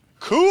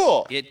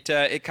cool. It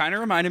kind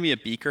of reminded me of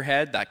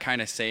Beakerhead, that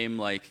kind of same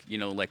like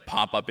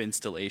pop-up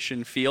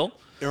installation feel.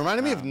 It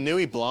reminded me of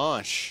Nuit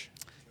Blanche,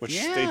 which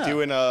they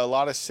do in a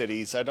lot of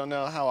cities. I don't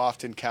know how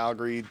often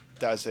Calgary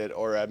does it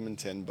or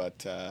Edmonton,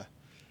 but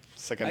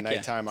it's like a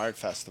nighttime art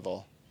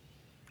festival.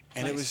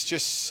 And it was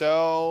just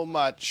so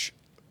much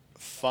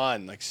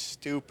fun, like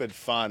stupid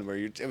fun, where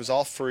it was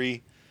all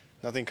free,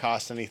 nothing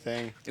cost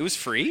anything. It was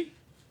free?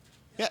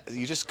 Yeah,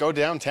 you just go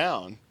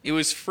downtown. It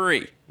was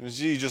free.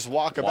 You just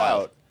walk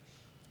about.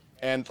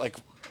 And like,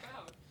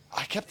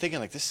 I kept thinking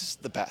like, this is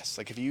the best.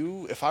 Like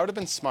if I would have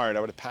been smart, I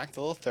would have packed a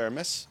little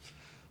thermos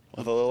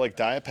with a little like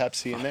Diet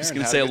Pepsi in there. I was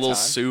gonna say a little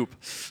soup.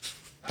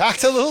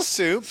 Packed a little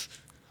soup.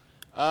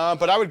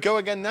 But I would go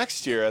again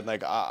next year, and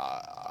like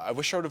I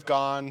wish I would have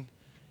gone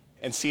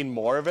and seen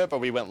more of it. But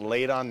we went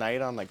late on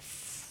night on like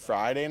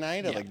Friday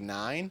night at like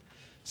 9,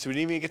 so we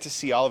didn't even get to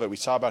see all of it. We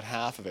saw about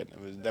half of it.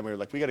 Then we were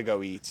like, we got to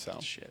go eat. So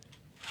shit.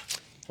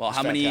 Well,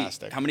 how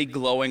many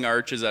glowing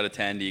arches out of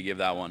 10 do you give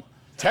that one?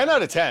 10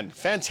 out of 10.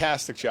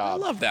 Fantastic job.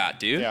 I love that,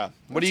 dude. Yeah.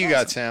 What do you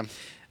got, Sam?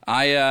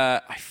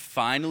 I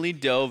finally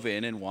dove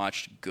in and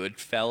watched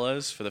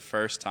Goodfellas for the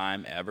first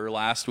time ever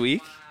last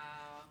week.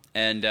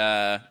 And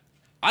I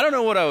don't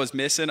know what I was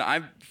missing.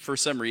 I, for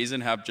some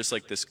reason, have just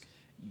like this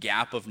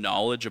gap of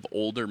knowledge of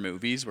older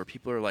movies where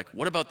people are like,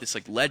 what about this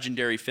like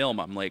legendary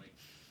film? I'm like,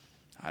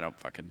 I don't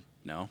fucking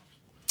know.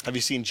 Have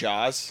you seen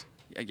Jaws?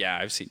 Yeah,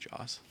 I've seen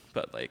Jaws.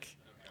 But like,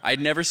 I'd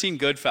never seen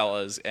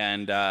Goodfellas,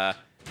 and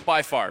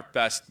by far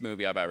best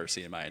movie I've ever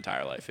seen in my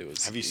entire life. It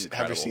was incredible.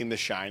 Have you seen The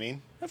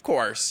Shining? Of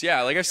course,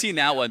 yeah. Like I've seen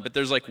that one, but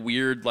there's like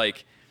weird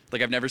like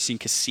I've never seen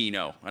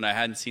Casino, and I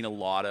hadn't seen a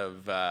lot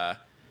of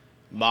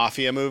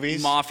mafia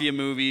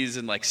movies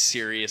and like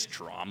serious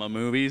drama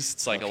movies.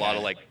 It's like a lot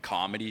of like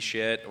comedy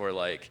shit or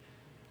like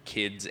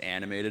kids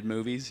animated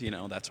movies,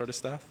 that sort of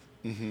stuff.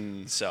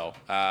 Mm-hmm. So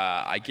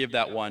I give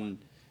that one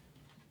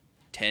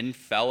 10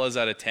 fellas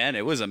out of 10.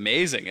 It was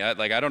amazing.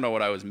 I don't know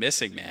what I was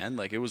missing, man.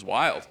 Like it was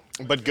wild.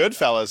 But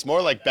Goodfellas,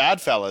 more like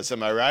Bad Fellas,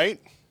 am I right?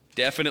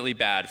 Definitely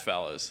Bad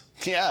Fellas.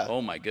 Yeah.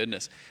 Oh my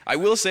goodness. I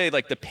will say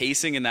like the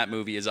pacing in that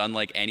movie is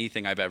unlike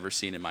anything I've ever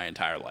seen in my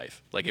entire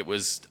life. Like it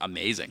was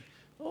amazing.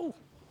 Oh.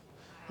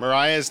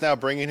 Mariah is now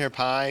bringing her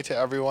pie to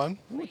everyone.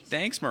 Ooh,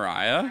 thanks,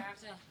 Mariah.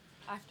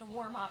 I have to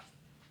warm up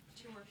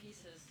 2 more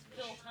pieces.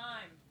 Fill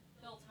time.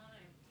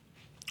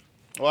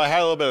 Well, I had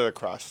a little bit of the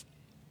crust.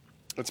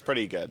 It's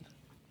pretty good.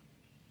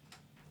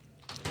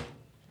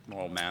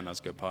 Oh man, that's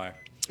good pie.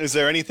 Is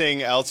there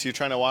anything else you're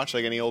trying to watch,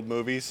 like any old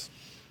movies?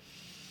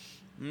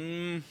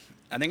 I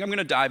think I'm going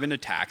to dive into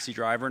Taxi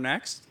Driver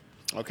next.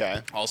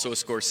 Okay. Also a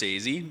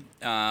Scorsese.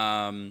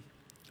 And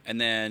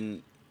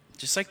then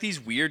just like these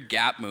weird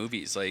gap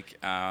movies. Like,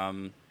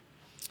 have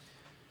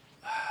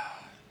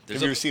you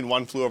ever seen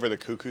One Flew Over the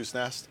Cuckoo's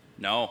Nest?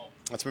 No.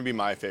 That's maybe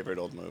my favorite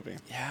old movie.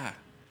 Yeah.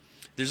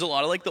 There's a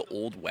lot of like the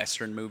old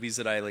Western movies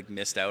that I like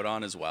missed out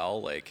on as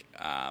well. Like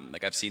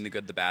I've seen The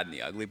Good, the Bad, and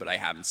the Ugly, but I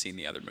haven't seen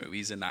the other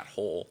movies in that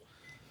whole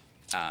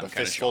the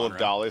Fistful of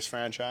Dollars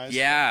franchise.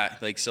 Yeah,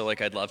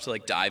 I'd love to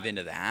like dive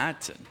into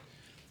that.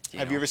 And,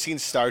 have you ever seen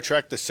Star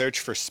Trek: The Search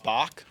for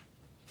Spock?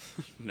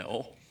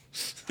 No.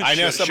 I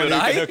know someone who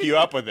can hook you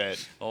up with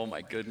it. Oh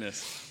my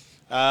goodness.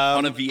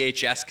 On a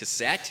VHS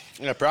cassette?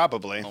 Yeah,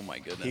 probably. Oh my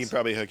goodness. He'd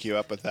probably hook you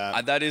up with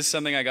that. That is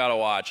something I gotta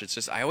watch. It's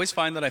just I always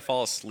find that I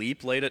fall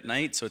asleep late at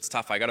night, so it's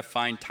tough. I gotta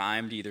find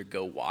time to either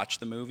go watch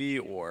the movie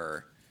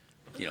or,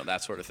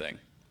 that sort of thing.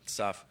 It's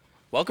tough.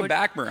 Welcome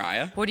back,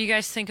 Mariah. What do you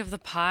guys think of the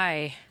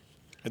pie?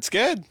 It's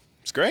good.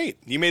 It's great.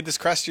 You made this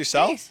crust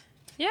yourself? Thanks.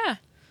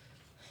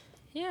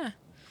 Yeah.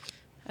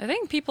 I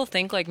think people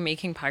think like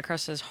making pie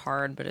crust is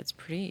hard, but it's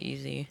pretty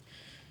easy.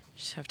 You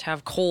just have to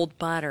have cold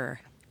butter.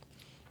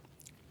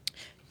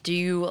 Do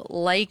you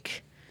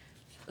like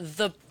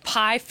the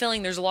pie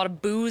filling? There's a lot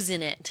of booze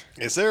in it.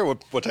 Is there?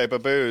 What type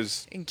of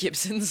booze?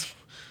 Gibson's.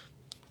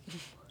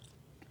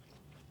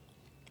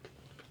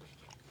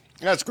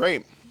 That's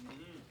great.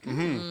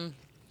 Mm-hmm.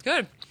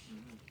 Good.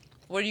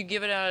 What do you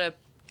give it out of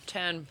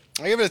 10?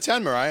 I give it a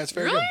 10, Mariah. It's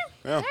very really?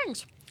 good. Yeah.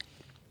 Thanks.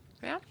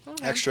 Yeah.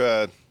 Okay.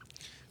 Extra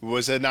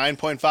was a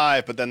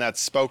 9.5, but then that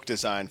spoke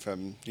design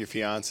from your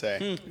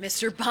fiance.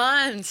 Mr.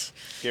 Bonds.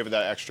 Gave it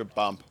that extra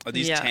bump. Are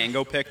these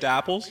Tango picked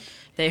apples?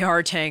 They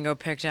are Tango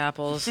picked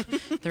apples.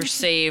 They're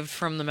saved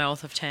from the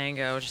mouth of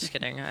Tango. Just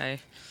kidding.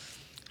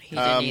 He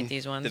didn't eat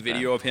these ones. The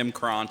video of him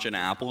crunching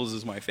apples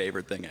is my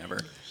favorite thing ever.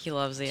 He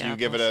loves the apples. Do you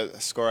give it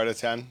a score out of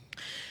 10?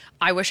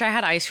 I wish I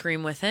had ice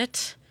cream with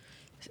it,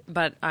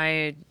 but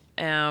I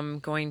am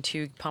going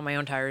to pump my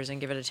own tires and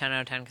give it a 10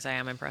 out of 10 because I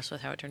am impressed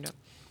with how it turned out.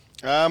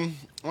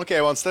 Okay,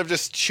 well, instead of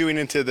just chewing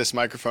into this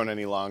microphone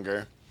any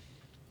longer,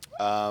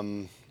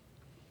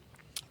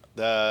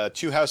 the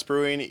Two House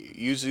Brewing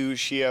Yuzo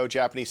Shio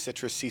Japanese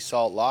Citrus Sea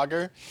Salt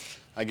Lager,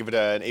 I give it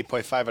an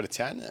 8.5 out of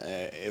 10.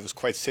 It was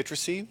quite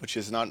citrusy, which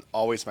is not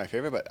always my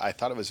favorite, but I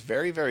thought it was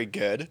very, very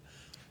good.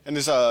 And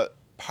there's a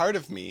part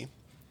of me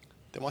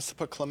that wants to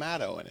put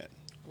Clamato in it.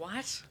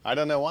 What? I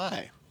don't know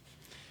why.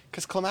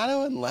 Because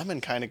Clamato and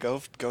lemon kind of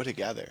go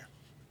together.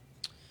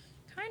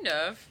 Kind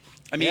of.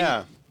 I mean,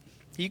 Yeah.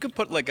 you could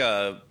put like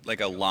a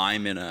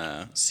lime in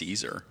a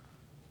Caesar.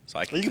 So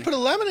You can put a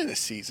lemon in a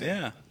Caesar.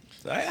 Yeah.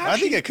 I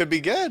think it could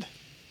be good.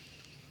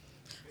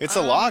 It's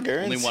a lager.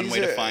 Only and one way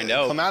to Caesar- find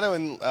out. Clamato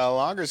and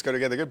lagers go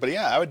together good. But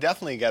yeah, I would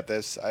definitely get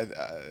this.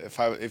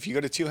 If you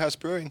go to Two House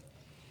Brewing,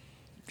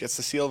 gets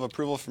the seal of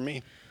approval from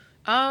me.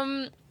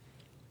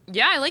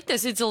 Yeah, I like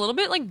this. It's a little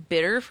bit like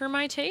bitter for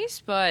my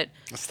taste, but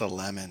It's the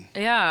lemon.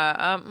 yeah.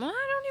 Well, I don't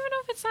even know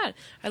if it's that.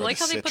 I like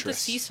the how they put the citrus.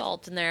 sea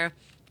salt in there.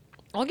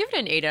 I'll give it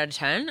an 8 out of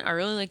 10. I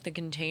really like the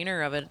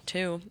container of it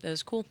too. It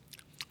was cool.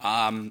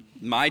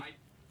 My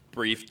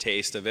brief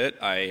taste of it,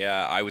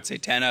 I would say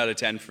 10 out of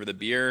 10 for the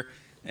beer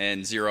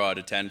and 0 out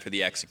of 10 for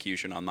the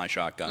execution on my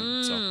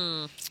shotgun.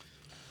 So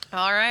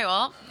All right,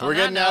 well, We're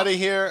getting out of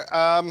here.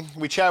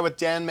 We chatted with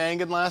Dan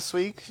Mangan last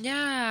week.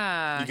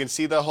 Yeah. You can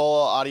see the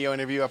whole audio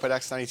interview up at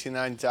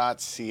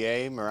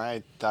x929.ca.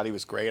 Mariah thought he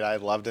was great. I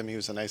loved him. He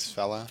was a nice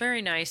fella.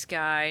 Very nice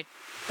guy.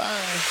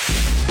 Bye.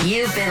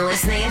 You've been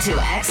listening to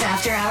X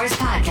After Hours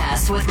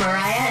podcast with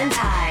Mariah and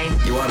Ty.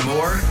 You want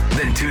more?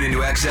 Then tune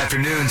into X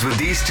Afternoons with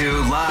these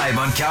two live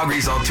on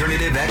Calgary's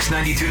alternative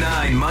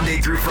X929 Monday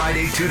through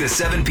Friday 2 to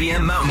 7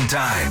 p.m. Mountain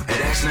Time at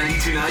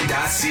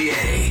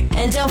x929.ca.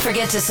 And don't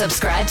forget to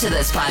subscribe to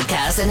this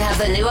podcast and have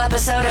the new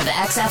episode of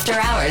X After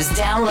Hours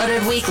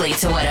downloaded weekly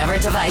to whatever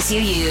device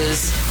you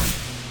use.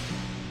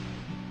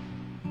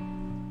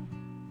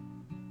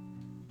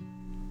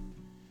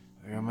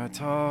 I got my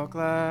tall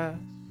glass.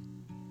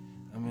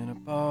 I'm in a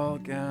ball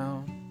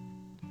gown.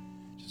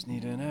 Just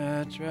need an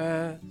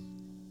address.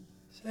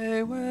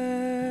 Say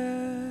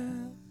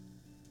when.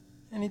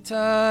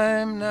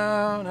 Anytime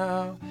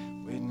now.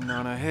 Waiting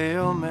on a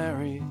Hail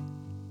Mary.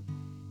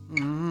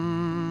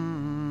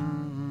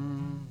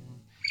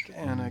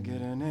 Can I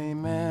get an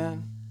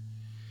amen?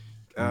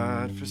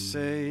 God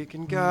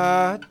forsaken,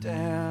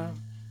 goddamn.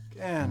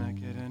 Can I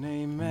get an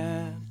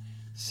amen?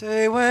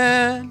 Say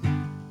when.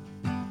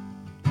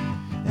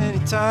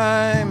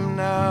 Anytime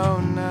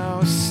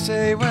now,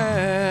 say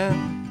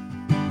when.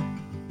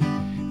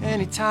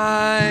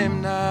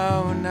 Anytime now.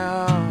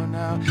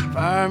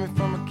 Fire me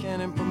from a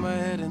cannon, put my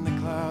head in the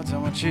clouds. I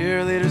want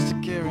cheerleaders to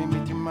carry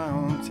me through my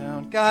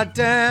hometown.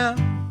 Goddamn,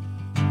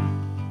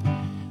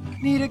 I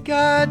need a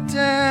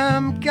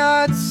goddamn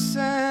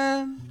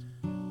godsend.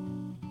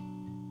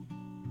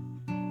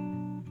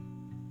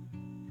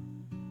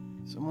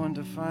 Someone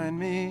to find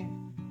me,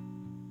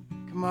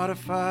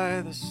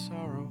 commodify the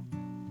sorrow.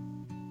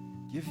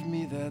 Give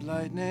me that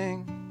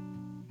lightning,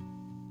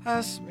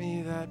 pass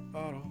me that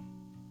bottle.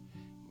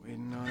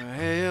 Waiting on a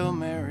Hail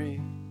Mary.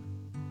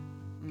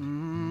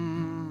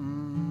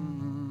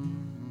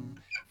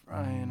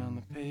 Frying on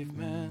the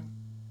pavement,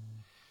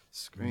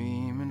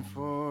 screaming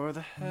for the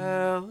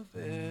hell of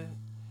it.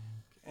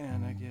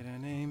 Can I get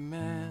an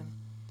amen?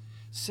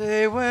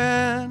 Say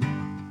when.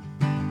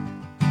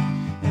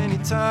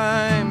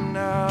 Anytime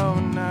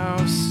now,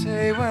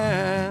 say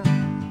when.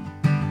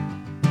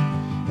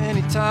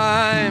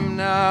 Anytime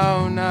now.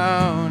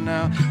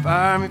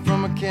 Fire me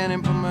from a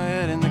cannon, put my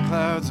head in the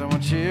clouds. I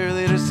want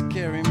cheerleaders to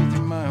carry me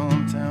through my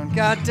hometown.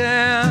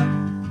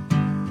 Goddamn,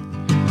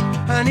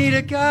 I need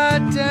a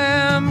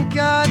goddamn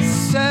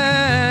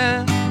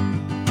godsend.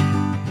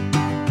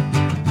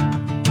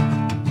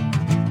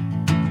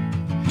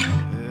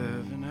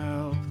 Heaven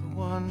help the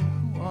one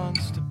who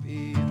wants to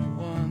be the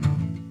one.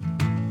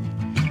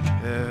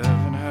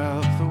 Heaven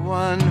help the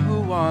one who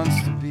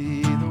wants to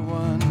be the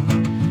one.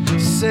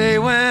 Say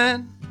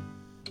when.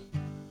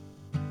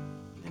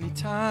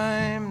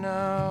 Anytime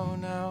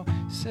now,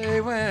 say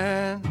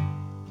when.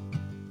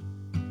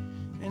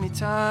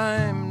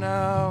 Anytime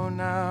now.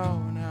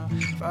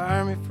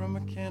 Fire me from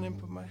a cannon,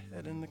 put my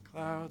head in the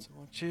clouds. I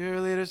want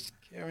cheerleaders to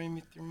carry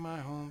me through my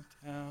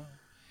hometown.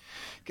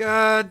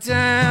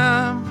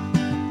 Goddamn.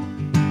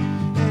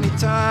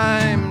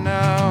 Anytime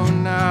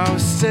now,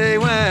 say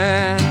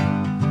when.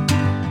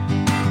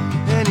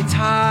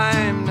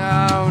 Anytime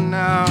now.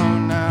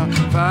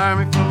 Fire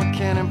me from a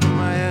cannon, put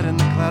my head in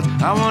the clouds.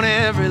 I want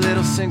every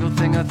little single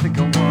thing I think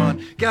I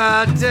want.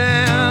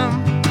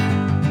 Goddamn,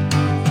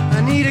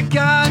 I need a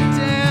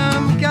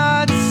goddamn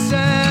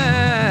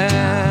godsend.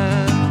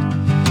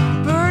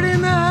 Birdie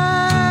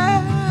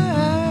man,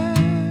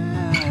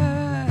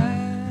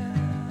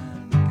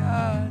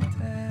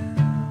 goddamn.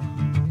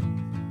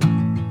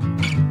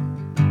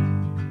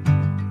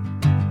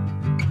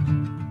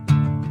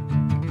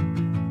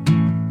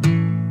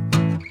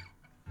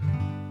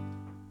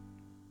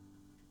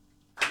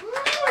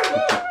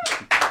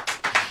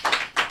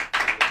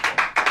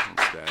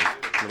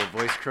 Little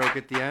voice croak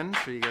at the end,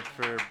 so you get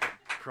for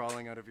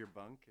crawling out of your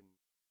bunk.